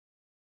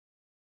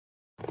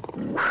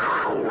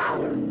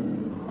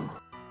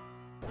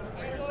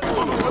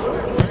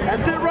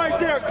That's it right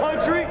there,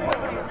 country.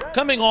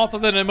 Coming off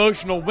of an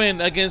emotional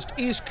win against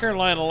East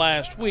Carolina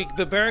last week,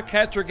 the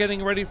Bearcats are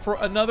getting ready for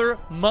another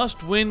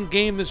must-win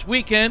game this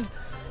weekend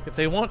if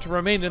they want to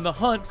remain in the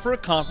hunt for a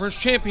conference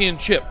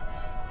championship.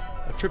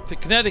 A trip to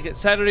Connecticut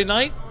Saturday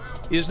night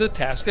is the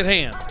task at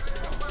hand.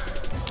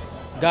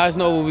 Guys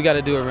know what we got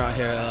to do around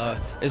here.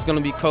 It's going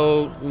to be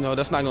cold. You know,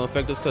 that's not going to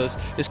affect us because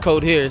it's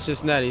cold here in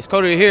Cincinnati. It's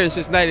colder here in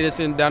Cincinnati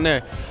than down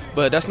there.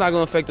 But that's not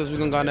going to affect us. We're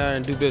going to go down there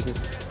and do business.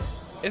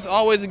 It's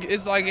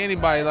like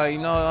anybody. Like, you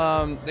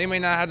know, they may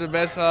not have the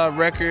best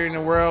record in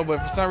the world,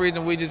 but for some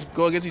reason we just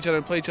go against each other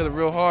and play each other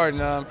real hard.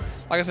 And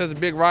like I said, it's a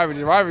big rivalry.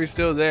 The rivalry is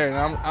still there, and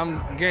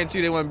I'm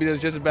guaranteed they want to beat us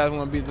just as bad as we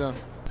want to beat them.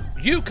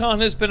 UConn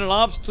has been an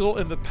obstacle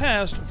in the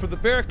past for the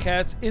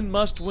Bearcats in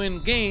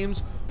must-win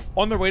games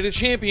on their way to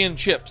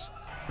championships.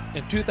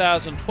 In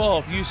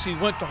 2012, UC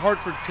went to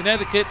Hartford,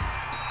 Connecticut.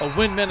 A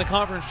win meant a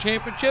conference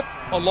championship,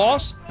 a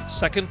loss,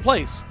 second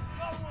place.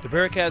 The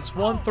Bearcats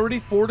won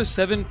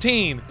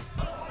 34-17.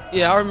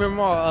 Yeah, I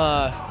remember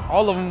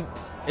all of them.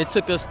 It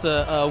took us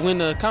to win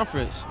the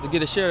conference, to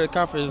get a share of the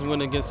conference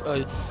win against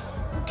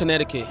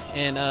Connecticut.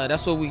 And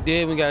that's what we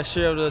did. We got a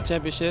share of the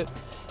championship.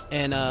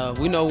 And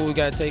we know what we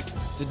got to take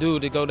to do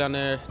to go down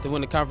there to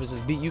win the conference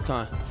is beat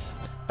UConn.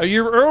 A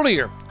year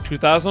earlier,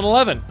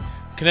 2011,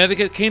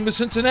 Connecticut came to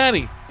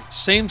Cincinnati.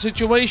 Same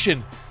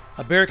situation.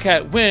 A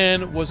Bearcat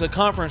win was a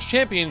conference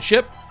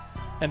championship,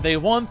 and they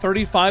won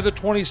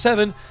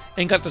 35-27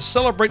 and got to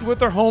celebrate with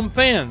their home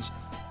fans.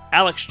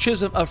 Alex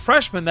Chisholm, a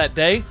freshman that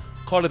day,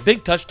 caught a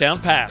big touchdown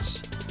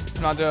pass.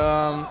 I'm out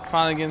there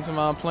finally getting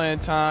some playing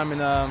time,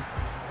 and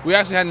we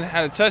actually hadn't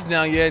had a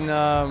touchdown yet, and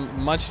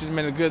Munchie just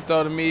made a good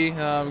throw to me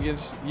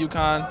against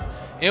UConn.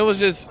 It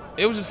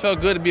just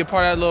felt good to be a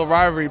part of that little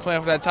rivalry,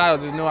 playing for that title.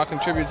 Just know I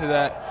contributed to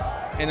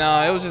that, and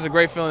it was just a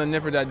great feeling in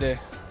Nipper that day.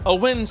 A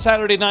win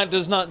Saturday night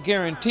does not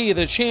guarantee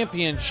the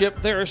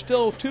championship. There are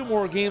still 2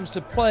 more games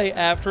to play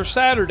after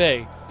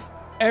Saturday.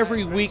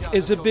 Every week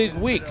is a big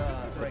week,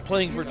 but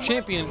playing for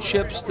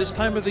championships this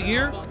time of the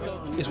year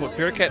is what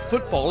Bearcat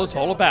football is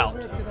all about.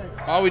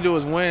 All we do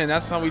is win.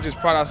 That's something we just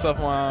pride ourselves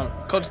on.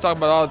 Coaches talk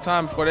about it all the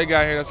time before they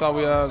got here. That's all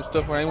we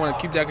stood for. They want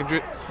to keep that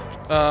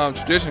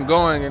tradition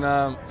going. And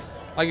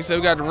like you said,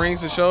 we got the rings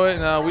to show it.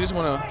 And we just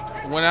want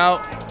to win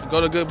out,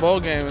 go to a good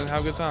bowl game, and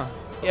have a good time.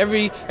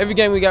 Every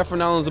game we got from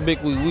now on is a big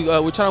week.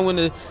 We're trying to win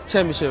the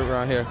championship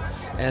around here.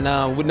 And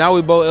now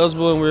we're both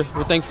eligible, and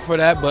we're thankful for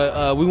that.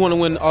 But we want to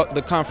win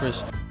the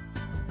conference.